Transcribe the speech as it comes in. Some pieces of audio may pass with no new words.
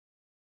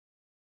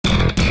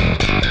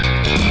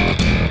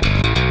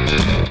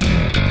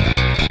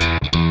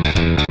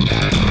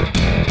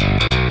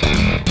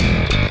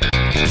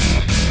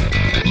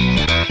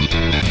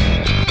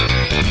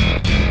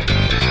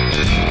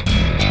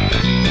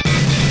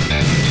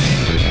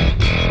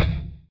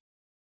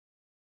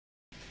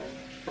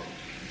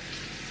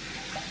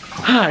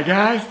Hi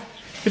guys,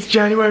 it's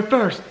January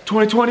 1st,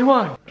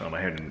 2021. Oh, my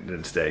hair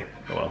didn't stay.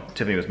 Oh well,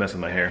 Tiffany was messing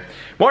with my hair.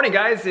 Morning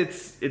guys,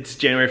 it's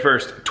January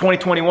 1st,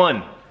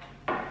 2021.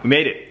 We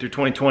made it through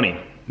 2020.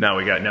 Now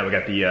we got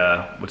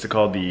the, what's it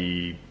called?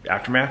 The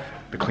aftermath?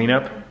 The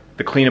cleanup?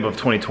 The cleanup of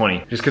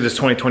 2020. Just because it's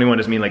 2021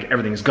 doesn't mean like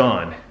everything's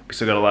gone. We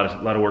still got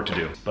a lot of work to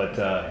do. But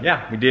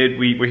yeah,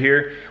 we're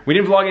here. We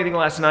didn't vlog anything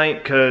last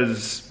night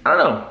because, I don't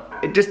know.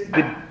 It just,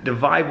 the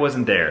vibe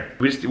wasn't there.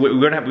 We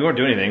weren't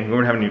doing anything. We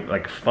weren't having any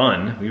like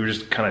fun. We were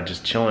just kind of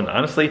just chilling.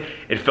 Honestly,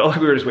 it felt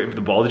like we were just waiting for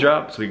the ball to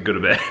drop so we could go to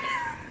bed.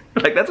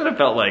 Like that's what it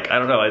felt like. I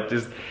don't know, I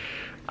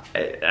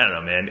don't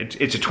know, man.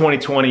 It's a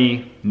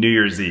 2020 New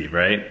Year's Eve,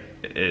 right?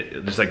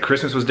 Just like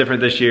Christmas was different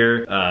this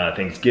year.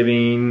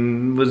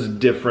 Thanksgiving was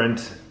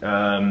different.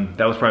 That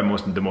was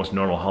probably the most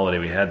normal holiday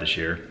we had this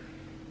year.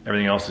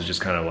 Everything else is just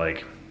kind of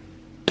like,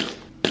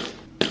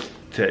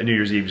 New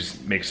Year's Eve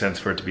just makes sense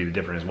for it to be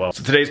different as well.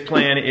 So today's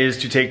plan is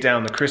to take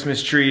down the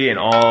Christmas tree and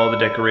all the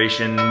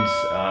decorations,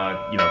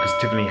 you know, because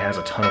Tiffany has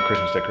a ton of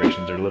Christmas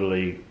decorations. They're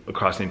literally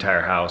across the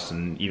entire house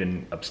and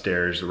even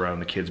upstairs around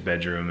the kids'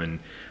 bedroom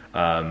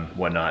and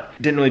whatnot.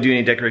 Didn't really do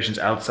any decorations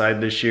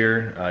outside this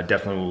year.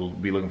 Definitely will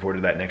be looking forward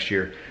to that next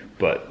year,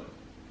 but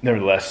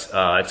nevertheless,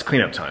 it's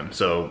cleanup time.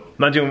 So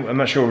I'm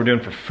not sure what we're doing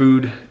for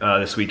food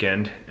this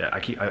weekend.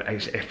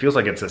 It feels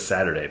like it's a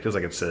Saturday. It feels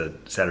like it's a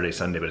Saturday,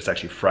 Sunday, but it's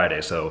actually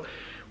Friday. So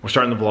we're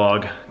starting the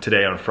vlog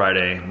today on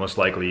Friday. Most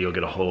likely you'll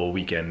get a whole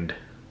weekend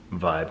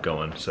vibe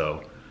going.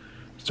 So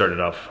started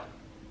off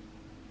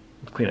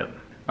with cleanup.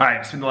 All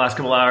right, spent the last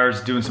couple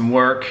hours doing some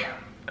work.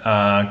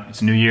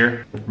 It's a new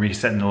year,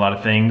 resetting a lot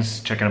of things,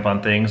 checking up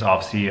on things.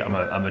 Obviously,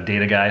 I'm a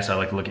data guy, so I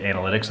like to look at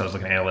analytics. I was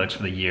looking at analytics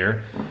for the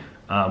year.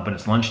 But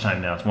it's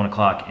lunchtime now, it's 1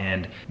 o'clock,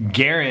 and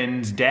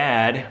Garen's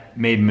dad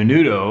made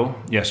menudo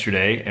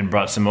yesterday and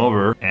brought some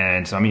over,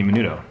 and so I'm eating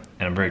menudo,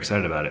 and I'm very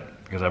excited about it,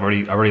 because I've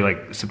already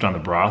like sipped on the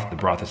broth. The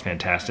broth is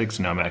fantastic,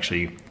 so now I'm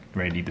actually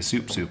ready to eat the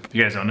soup. If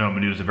you guys don't know,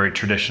 menudo is a very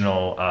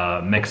traditional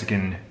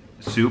Mexican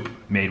soup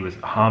made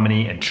with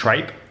hominy and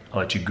tripe. I'll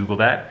let you Google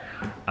that.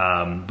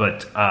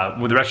 But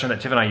with the restaurant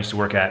that Tiff and I used to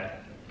work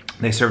at,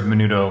 they served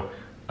menudo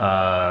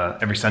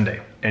every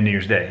Sunday and New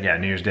Year's Day. Yeah,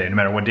 New Year's Day, no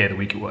matter what day of the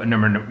week it was, no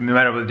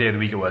matter what day of the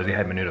week it was, they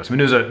had menudo. So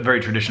menudo is a very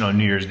traditional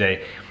New Year's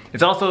Day.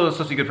 It's also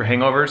supposed to be good for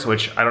hangovers,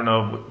 which I don't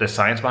know the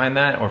science behind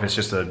that, or if it's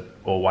just a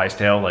old wives'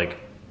 tale, like,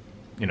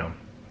 you know,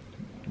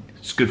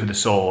 it's good for the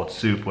soul, it's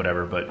soup,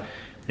 whatever. But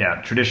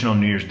yeah, traditional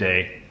New Year's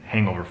Day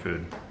hangover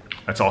food.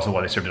 That's also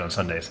why they served it on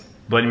Sundays.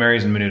 Bloody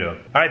Marys and menudo.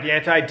 All right, the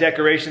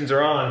anti-decorations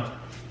are on.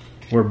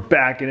 We're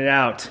backing it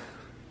out.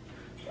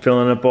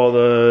 Filling up all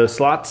the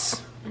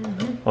slots.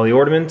 All the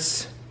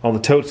ornaments, all the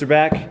totes are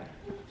back.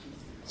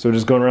 So we're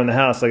just going around the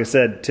house. Like I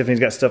said, Tiffany's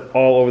got stuff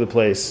all over the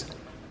place.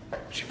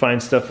 She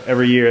finds stuff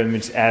every year and it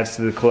just adds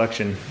to the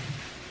collection.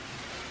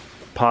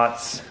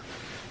 Pots,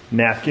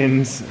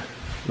 napkins,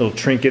 little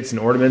trinkets and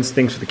ornaments,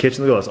 things for the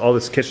kitchen. Look at all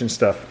this kitchen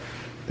stuff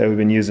that we've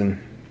been using.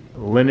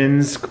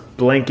 Linens,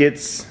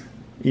 blankets,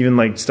 even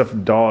like stuff for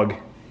dog,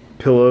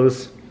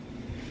 pillows.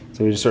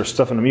 So we just start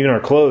stuffing them, even our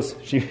clothes.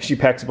 She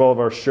packs up all of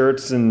our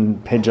shirts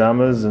and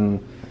pajamas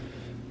and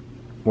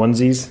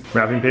onesies.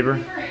 Wrapping paper?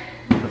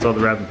 That's all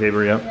the wrapping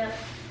paper, yep. Yeah.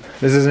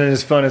 This isn't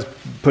as fun as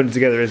putting it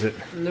together, is it?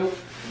 Nope.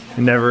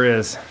 It never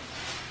is.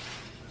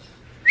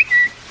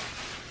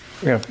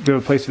 We got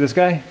a place for this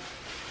guy?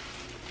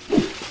 In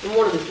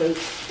one of the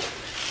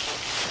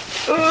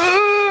totes.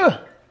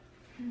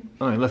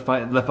 Oh, he left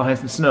behind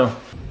some snow.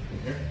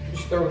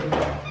 Just throw it in.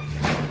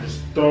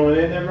 Just throw it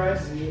in there,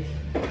 Bryce?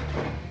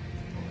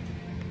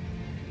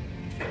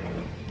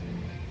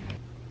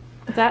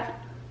 What's that?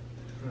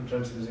 I'm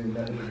trying to see if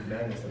there's any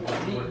magnets.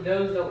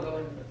 Those don't go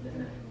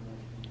in.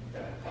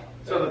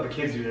 So let the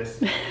kids do this.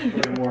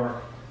 Get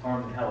more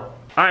arm and help.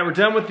 All right, we're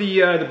done with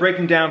the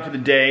breaking down for the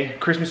day.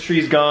 Christmas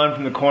tree's gone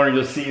from the corner.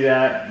 You'll see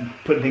that.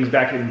 Putting things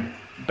back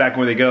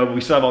where they go. But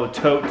we still have all the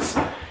totes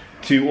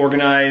to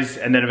organize,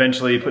 and then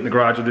eventually put in the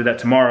garage. We'll do that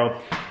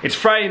tomorrow. It's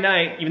Friday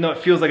night, even though it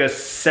feels like a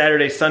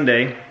Saturday,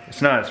 Sunday.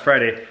 It's not. It's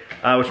Friday,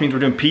 which means we're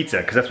doing pizza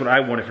because that's what I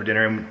wanted for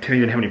dinner, and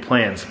Tiffany didn't have any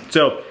plans.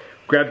 So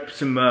grab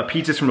some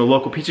pizzas from the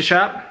local pizza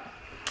shop.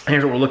 And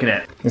here's what we're looking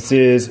at. This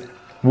is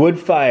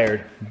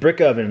wood-fired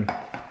brick oven.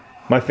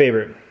 My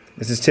favorite.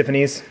 This is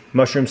Tiffany's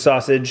mushroom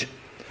sausage,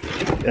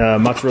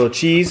 mozzarella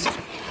cheese.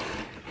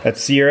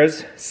 That's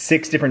Sierra's.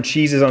 6 different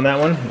cheeses on that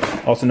one,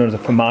 also known as a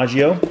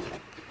formaggio.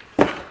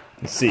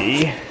 Let's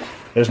see.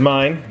 There's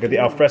mine. Got the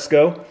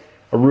alfresco,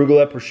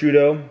 arugula,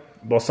 prosciutto,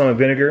 balsamic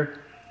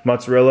vinegar,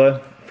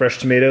 mozzarella, fresh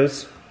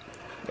tomatoes,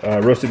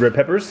 roasted red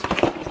peppers,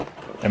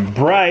 and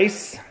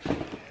Bryce,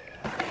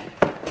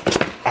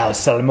 al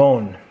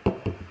salmon,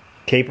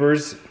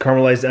 capers,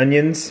 caramelized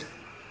onions,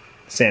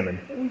 salmon.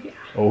 Oh yeah.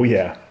 Oh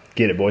yeah.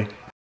 Get it, boy.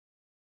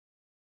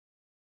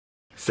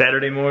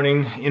 Saturday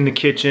morning in the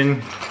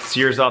kitchen.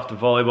 Sierra's off to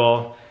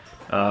volleyball.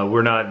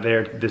 We're not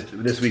there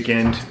this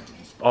weekend.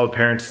 All the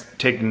parents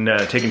taking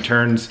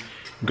turns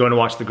going to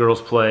watch the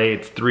girls play.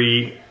 It's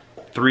three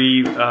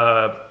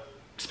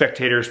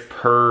spectators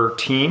per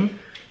team.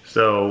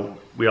 So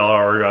we all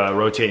are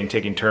rotating,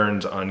 taking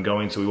turns on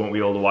going, so we won't be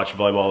able to watch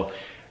volleyball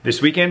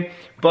this weekend.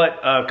 But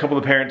a couple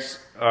of the parents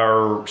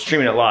are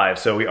streaming it live,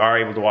 so we are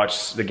able to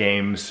watch the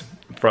games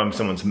from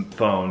someone's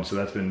phone. So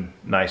that's been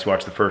nice.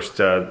 Watch the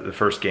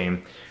first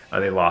game.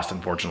 They lost,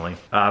 unfortunately.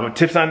 But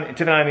Tiff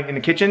and I in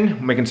the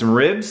kitchen making some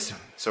ribs.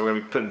 So we're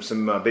gonna be putting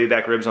some baby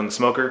back ribs on the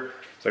smoker.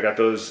 So I got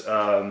those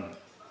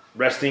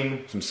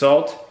resting, some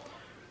salt.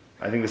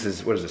 I think this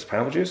is, what is this,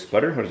 pineapple juice?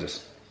 Butter? What is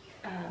this?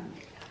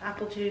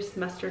 Apple juice,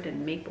 mustard,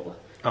 and maple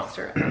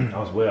syrup. I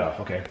was way off,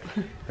 okay.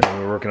 And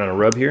we're working on a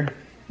rub here.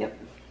 Yep.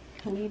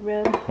 Homemade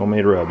rub.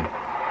 Homemade rub.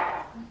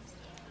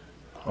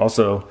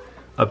 Also,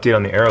 update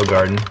on the Arrow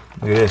Garden.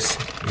 Look at this.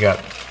 We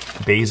got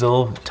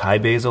basil, Thai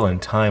basil,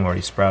 and thyme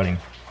already sprouting.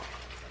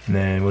 And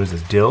then, what is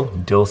this, dill?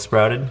 Dill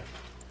sprouted.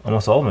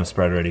 Almost all of them have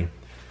sprouted already.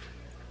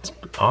 It's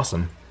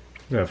awesome.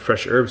 We have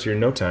fresh herbs here in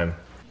no time.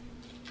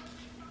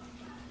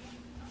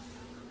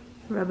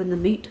 Rubbing the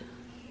meat.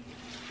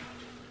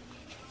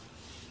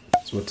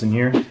 So what's in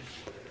here?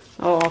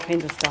 Oh, all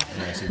kinds of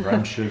stuff. I see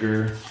brown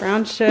sugar.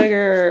 Brown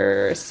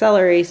sugar,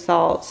 celery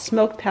salt,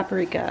 smoked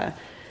paprika,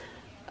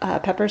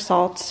 pepper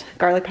salt,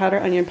 garlic powder,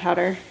 onion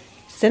powder,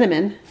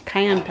 cinnamon,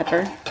 cayenne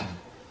pepper.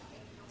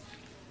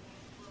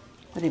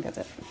 I think that's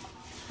it.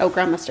 Oh,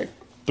 ground mustard.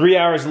 3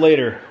 hours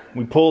later,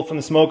 we pull from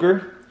the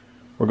smoker.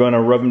 We're going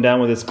to rub them down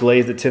with this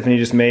glaze that Tiffany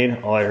just made.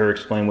 I'll let her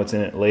explain what's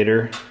in it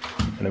later.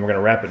 And then we're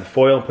gonna wrap it in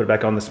foil, put it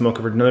back on the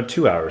smoker for another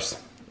 2 hours.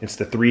 It's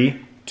the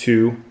 3,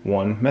 2,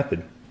 1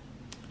 method.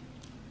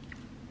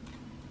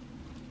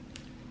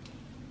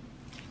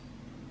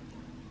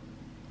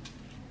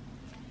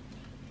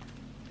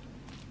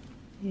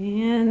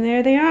 And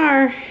there they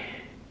are.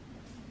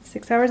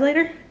 6 hours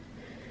later.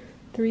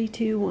 3,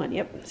 2, 1.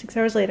 Yep, 6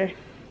 hours later.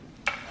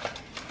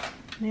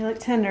 They look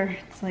tender.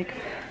 It's like,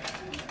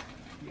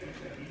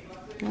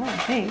 oh, I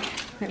think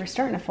they were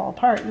starting to fall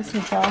apart. This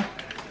one fell.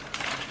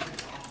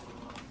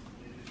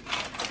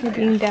 You're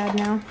being dad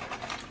now.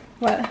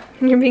 What?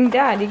 You're being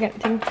dad. You got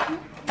to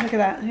Look at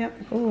that.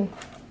 Yep. Ooh,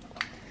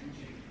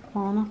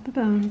 Falling off the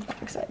bone.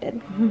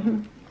 excited.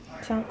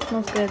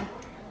 Smells good.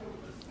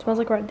 Smells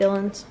like we're at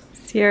Dylan's.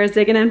 Sierra's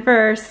digging in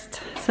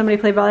first. Somebody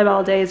played volleyball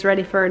all day, is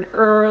ready for an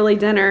early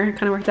dinner.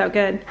 Kind of worked out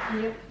good.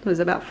 Yep. It was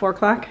about 4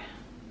 o'clock.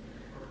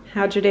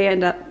 How'd your day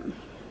end up?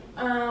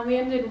 We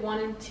ended 1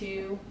 and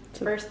 2.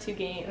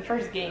 The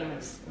first game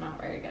was not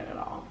very good at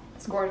all.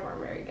 The scores weren't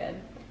very good.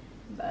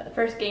 But the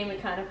first game we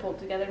kind of pulled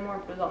together more,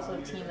 but it was also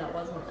a team that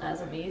wasn't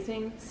as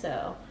amazing,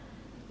 so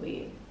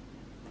we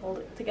pulled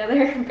it together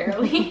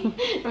barely.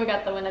 And we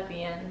got the win at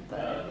the end.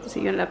 But So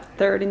you ended up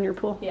 3rd in your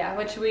pool? yeah,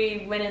 which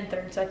we went in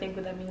 3rd, so I think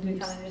that means we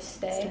kind of just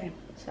stay.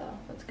 So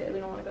that's good. We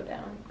don't want to go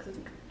down because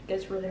it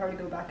gets really hard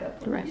to go back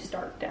up when you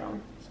start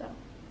down.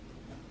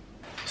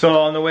 So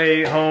on the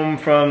way home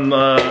from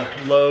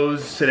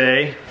Lowe's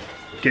today,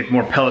 get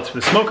more pellets for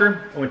the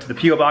smoker. I went to the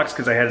P.O. box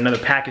because I had another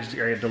package to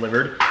get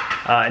delivered.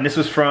 And this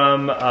was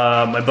from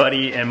my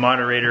buddy and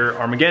moderator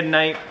Armageddon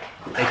Night,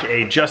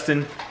 aka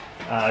Justin.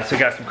 So I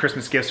got some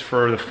Christmas gifts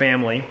for the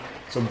family.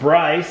 So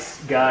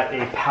Bryce got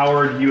a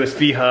powered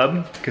USB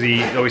hub because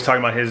he's always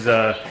talking about his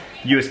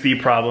USB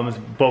problems,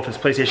 both his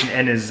PlayStation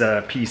and his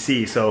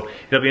PC. So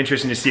it'll be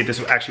interesting to see if this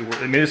will actually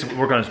work. Maybe this will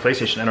work on his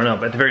PlayStation, I don't know.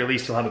 But at the very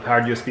least, he'll have a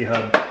powered USB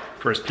hub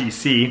for his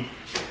PC.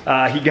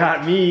 He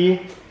got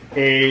me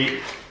a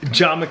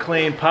John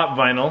McClane pop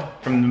vinyl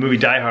from the movie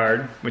Die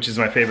Hard, which is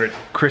my favorite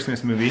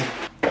Christmas movie.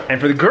 And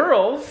for the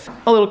girls,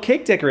 a little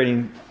cake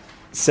decorating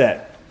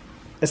set.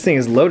 This thing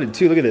is loaded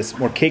too. Look at this.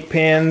 More cake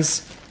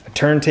pans, a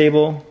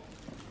turntable,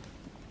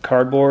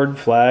 cardboard,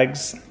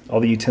 flags, all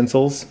the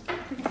utensils.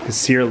 Because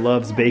Sierra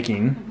loves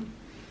baking.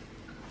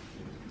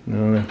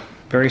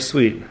 Very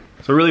sweet.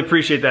 So really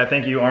appreciate that.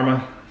 Thank you,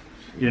 Arma.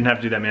 You didn't have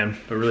to do that, man,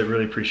 but really,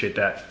 really appreciate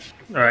that.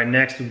 All right,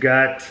 next we've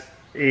got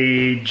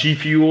a G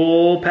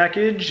Fuel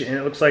package, and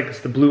it looks like it's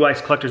the Blue Ice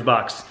Collector's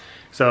Box.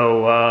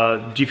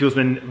 So G Fuel's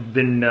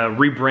been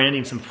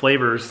rebranding some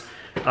flavors.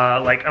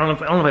 Like I don't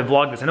know if I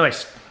vlogged this. I know I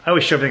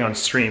always show everything on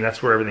stream.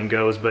 That's where everything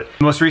goes. But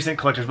the most recent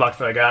collector's box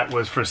that I got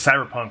was for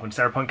Cyberpunk. When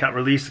Cyberpunk got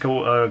released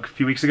a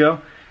few weeks ago,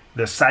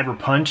 the Cyber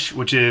Punch,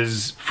 which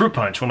is fruit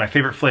punch, one of my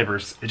favorite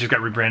flavors, it just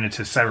got rebranded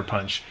to Cyber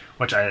Punch,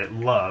 which I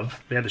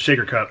love. They had the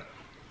shaker cup,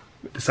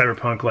 the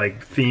Cyberpunk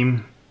like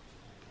theme.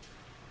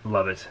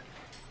 Love it.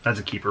 That's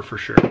a keeper for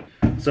sure.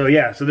 So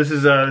yeah, so this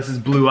is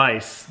Blue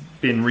Ice,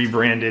 been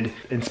rebranded,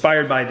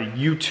 inspired by the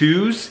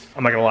U2s.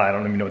 I'm not gonna lie, I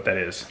don't even know what that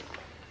is.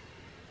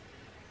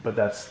 But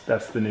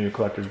that's the new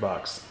collector's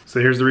box.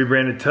 So here's the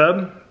rebranded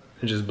tub,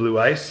 it's just Blue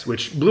Ice,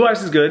 which Blue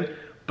Ice is good,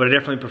 but I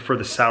definitely prefer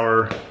the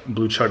sour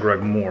Blue Chug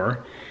Rug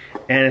more.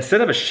 And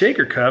instead of a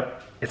shaker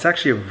cup, it's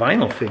actually a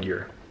vinyl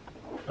figure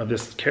of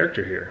this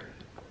character here.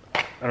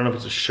 I don't know if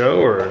it's a show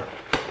or a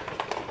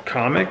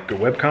comic or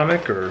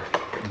webcomic or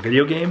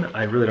video game,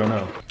 I really don't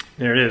know.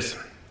 There it is,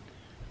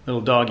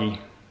 little doggy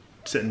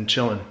sitting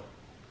chilling.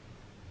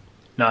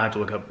 Now I have to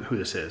look up who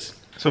this is.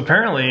 So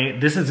apparently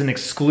this is an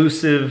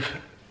exclusive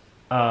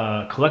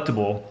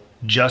collectible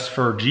just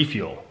for G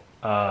Fuel.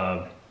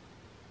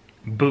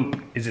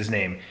 Boop is his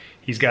name.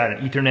 He's got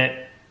an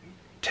Ethernet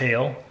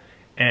tail,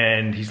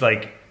 and he's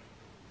like,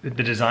 the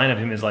design of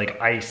him is like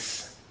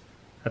ice.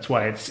 That's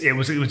why it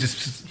was just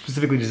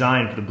specifically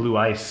designed for the Blue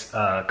Ice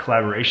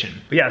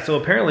collaboration. But yeah, so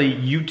apparently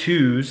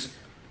U2's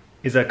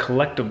is a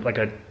collectible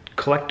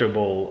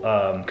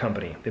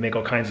company. They make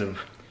all kinds of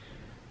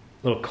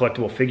little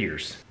collectible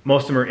figures.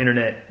 Most of them are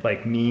internet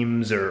like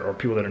memes or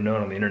people that are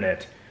known on the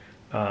internet.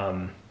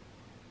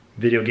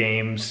 Video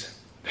games.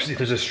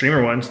 There's a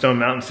streamer one, Stone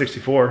Mountain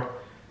 64.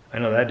 I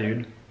know that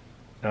dude.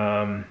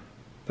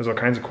 There's all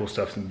kinds of cool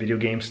stuff, some video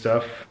game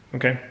stuff.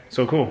 Okay,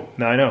 so cool.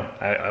 Now I know.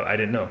 I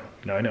didn't know.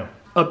 Now I know.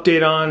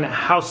 Update on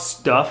house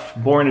stuff,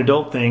 boring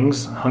adult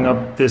things. Hung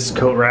up this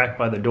coat rack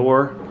by the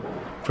door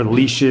for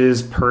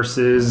leashes,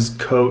 purses,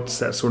 coats,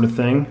 that sort of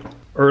thing.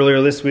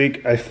 Earlier this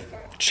week, I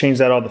changed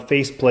out all the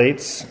face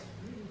plates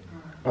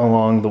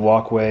along the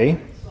walkway.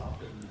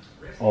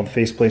 All the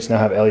face plates now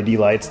have LED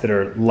lights that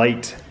are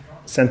light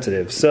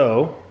sensitive.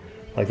 So,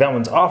 like that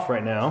one's off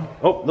right now.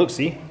 Oh, look,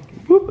 see?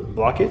 Whoop,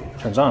 block it,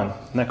 turns on.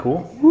 Isn't that cool?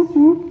 Whoop,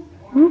 whoop,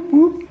 whoop,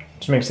 whoop.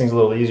 Just makes things a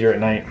little easier at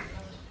night.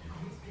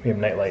 We have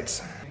night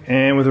lights.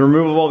 And with the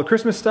removal of all the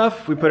Christmas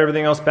stuff, we put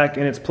everything else back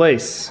in its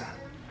place.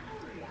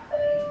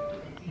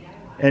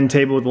 End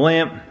table with the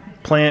lamp,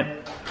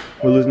 plant.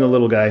 We're losing the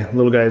little guy.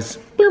 Little guy's,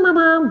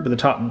 but the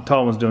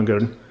tall one's doing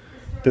good.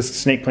 This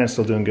snake plant's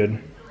still doing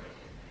good.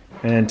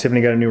 And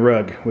Tiffany got a new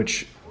rug,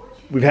 which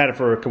we've had it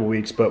for a couple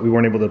weeks, but we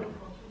weren't able to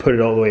put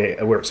it all the way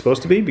where it's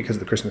supposed to be because of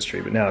the Christmas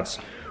tree, but now it's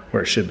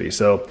where it should be.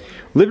 So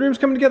living room's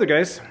coming together,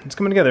 guys. It's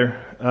coming together.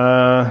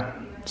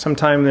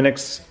 Sometime in the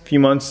next few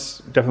months,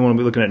 definitely want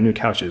to be looking at new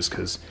couches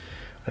because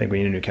I think we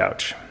need a new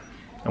couch.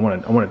 I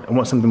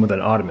want something with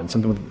an ottoman,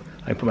 something with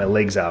I can put my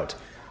legs out.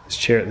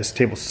 This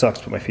table sucks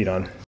to put my feet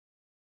on.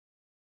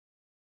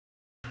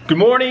 Good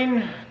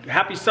morning,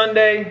 happy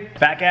Sunday,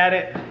 back at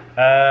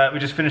it. We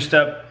just finished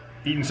up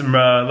eating some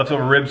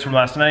leftover ribs from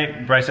last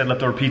night. Bryce had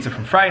leftover pizza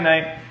from Friday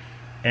night,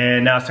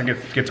 and now it's time to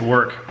get to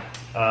work.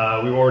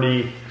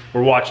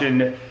 We're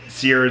watching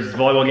Sierra's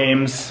volleyball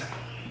games,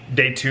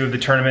 day 2 of the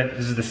tournament.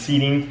 This is the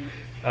seeding.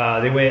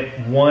 They went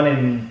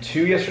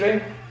 1-2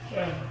 yesterday.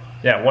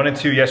 Yeah,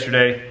 1-2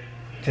 yesterday.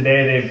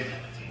 Today they've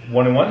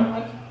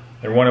 1-1.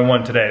 They're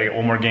 1-1 today. They got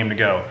one more game to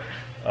go.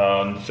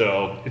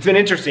 So it's been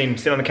interesting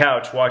sitting on the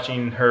couch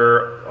watching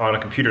her on a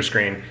computer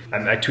screen.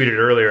 I tweeted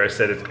earlier, I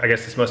said, I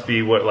guess this must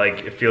be what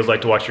it feels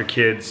like to watch your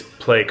kids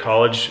play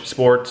college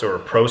sports or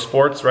pro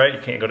sports, right? You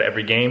can't go to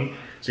every game,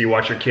 so you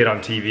watch your kid on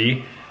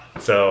TV.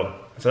 So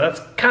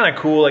that's kind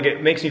of cool. Like,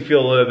 it makes me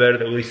feel a little better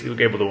that at least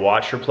we're able to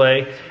watch her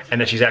play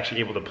and that she's actually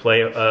able to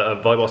play a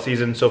volleyball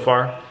season so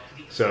far.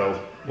 So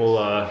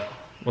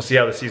we'll see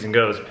how the season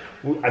goes.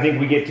 I think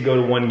we get to go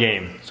to one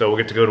game. So we'll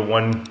get to go to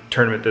one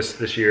tournament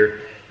this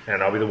year,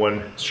 and I'll be the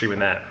one streaming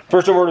that.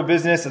 First order of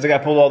business is I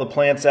got pulled all the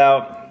plants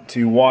out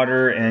to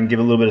water and give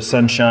a little bit of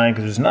sunshine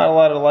because there's not a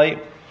lot of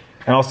light.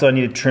 And also I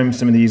need to trim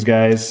some of these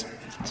guys,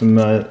 some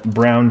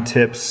brown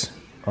tips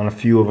on a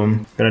few of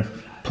them. Gonna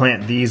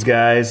plant these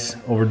guys,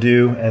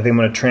 overdue, and I think I'm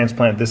gonna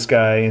transplant this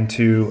guy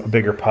into a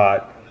bigger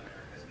pot.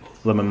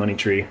 Lemon money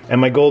tree. And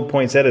my gold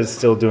poinsettia is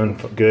still doing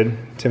good.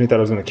 Tiffany thought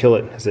I was gonna kill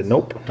it. I said,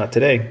 nope, not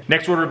today.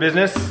 Next order of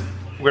business,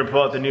 we're gonna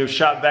pull out the new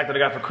shop vac that I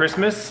got for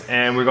Christmas,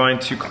 and we're going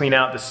to clean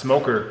out the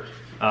smoker.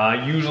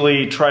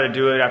 Usually try to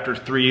do it after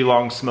 3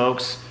 long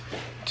smokes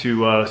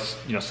to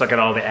suck out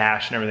all the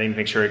ash and everything,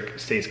 make sure it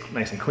stays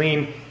nice and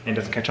clean and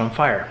doesn't catch on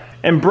fire.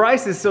 And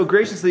Bryce has so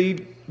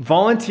graciously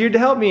volunteered to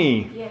help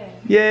me. Yay.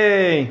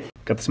 Yay.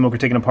 Got the smoker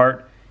taken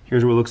apart.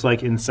 Here's what it looks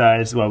like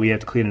inside. This is why we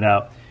have to clean it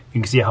out. You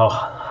can see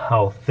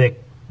how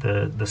thick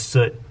the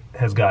soot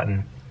has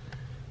gotten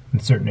in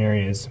certain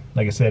areas.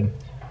 Like I said,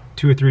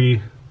 2 or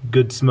 3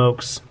 good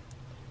smokes.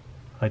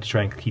 I like to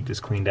try and keep this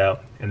cleaned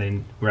out, and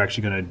then we're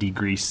actually going to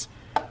degrease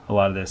a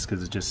lot of this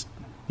because it just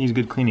needs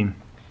good cleaning.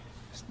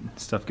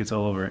 Stuff gets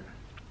all over it.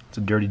 It's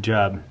a dirty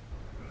job.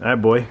 All right,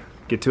 boy,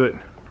 get to it.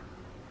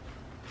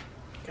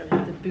 Gotta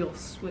hit the big old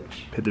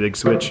switch. Hit the big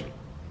switch.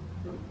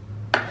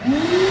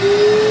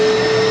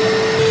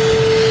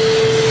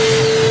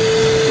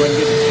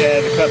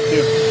 The cup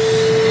too.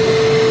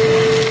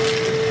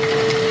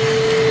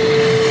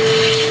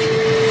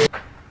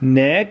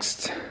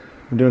 Next,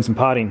 we're doing some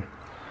potting.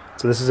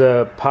 So this is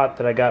a pot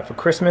that I got for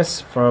Christmas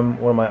from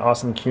one of my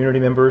awesome community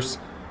members.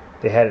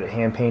 They had it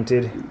hand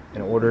painted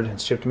and ordered and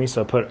shipped to me,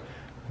 so I put a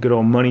good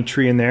old money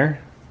tree in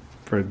there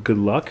for good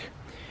luck.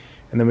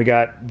 And then we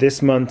got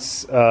this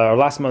month's, or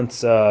last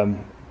month's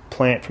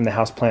plant from the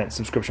house plant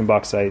subscription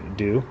box I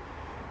do.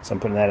 So I'm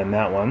putting that in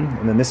that one.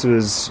 And then this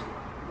was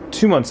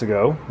 2 months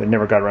ago that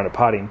never got around to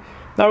potting.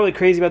 Not really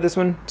crazy about this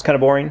one. It's kind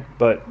of boring,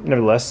 but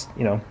nevertheless,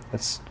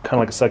 it's kind of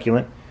like a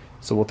succulent.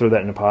 So we'll throw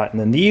that in a pot. And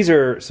then these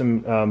are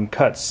some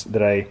cuts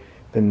that I've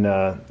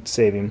been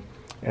saving.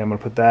 And I'm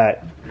gonna put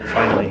that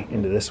finally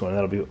into this one.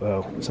 That'll be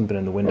something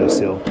in the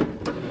windowsill.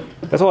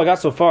 That's all I got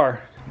so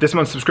far. This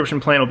month's subscription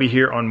plan will be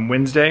here on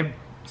Wednesday.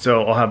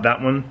 So I'll have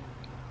that one.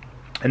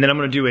 And then I'm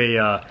gonna do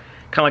a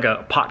kind of like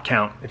a pot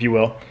count, if you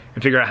will,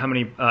 and figure out how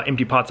many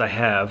empty pots I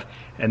have.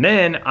 And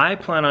then I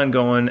plan on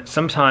going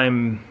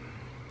sometime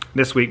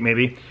this week,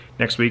 maybe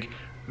next week,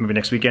 maybe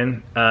next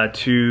weekend,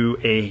 to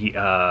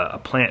a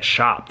plant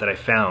shop that I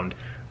found.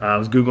 I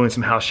was Googling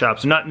some house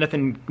shops,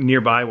 nothing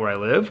nearby where I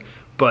live,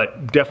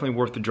 but definitely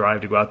worth the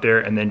drive to go out there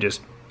and then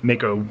just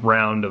make a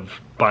round of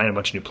buying a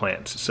bunch of new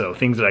plants. So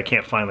things that I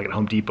can't find like at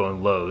Home Depot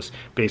and Lowe's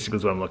basically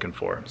is what I'm looking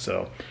for.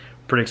 So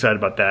pretty excited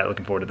about that,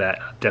 looking forward to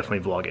that.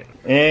 Definitely vlog it.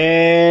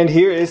 And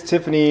here is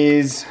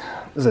Tiffany's,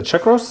 is it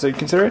chuck roast, is that you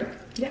consider it?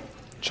 Yeah.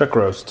 Chuck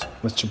roast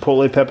with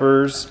chipotle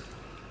peppers.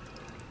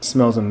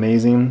 Smells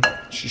amazing.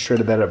 She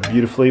shredded that up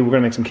beautifully. We're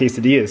gonna make some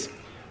quesadillas.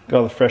 Got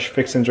all the fresh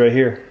fixings right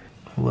here.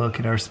 Look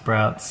at our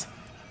sprouts.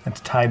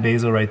 That's Thai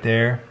basil right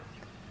there.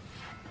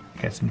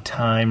 Got some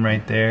thyme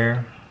right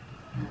there.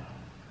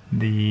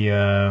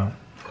 The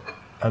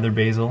other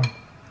basil,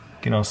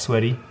 getting all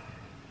sweaty.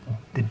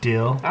 The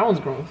dill. That one's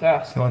growing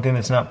fast. The only thing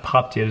that's not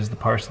popped yet is the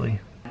parsley.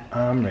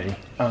 I'm ready.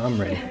 I'm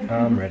ready.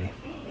 I'm ready.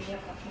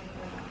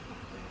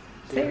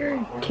 Is that your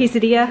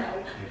quesadilla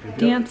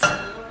dance?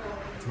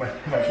 It's my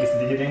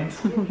quesadilla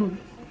dance.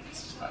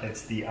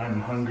 It's the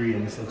I'm hungry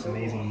and this looks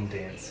amazing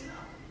dance.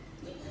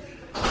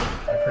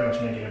 I pretty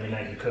much make it every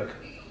night you cook.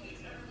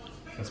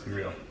 Let's be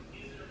real.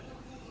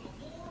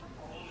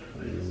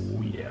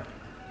 Oh yeah.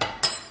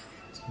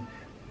 Some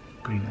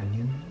green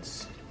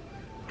onions.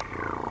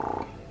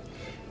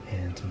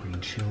 And some green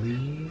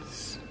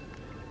chilies.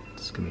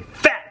 This is gonna be a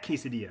fat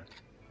quesadilla.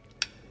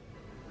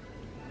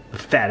 The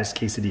fattest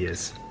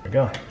quesadillas. There we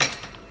go.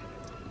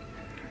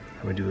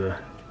 I'm gonna do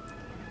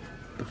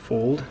the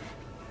fold.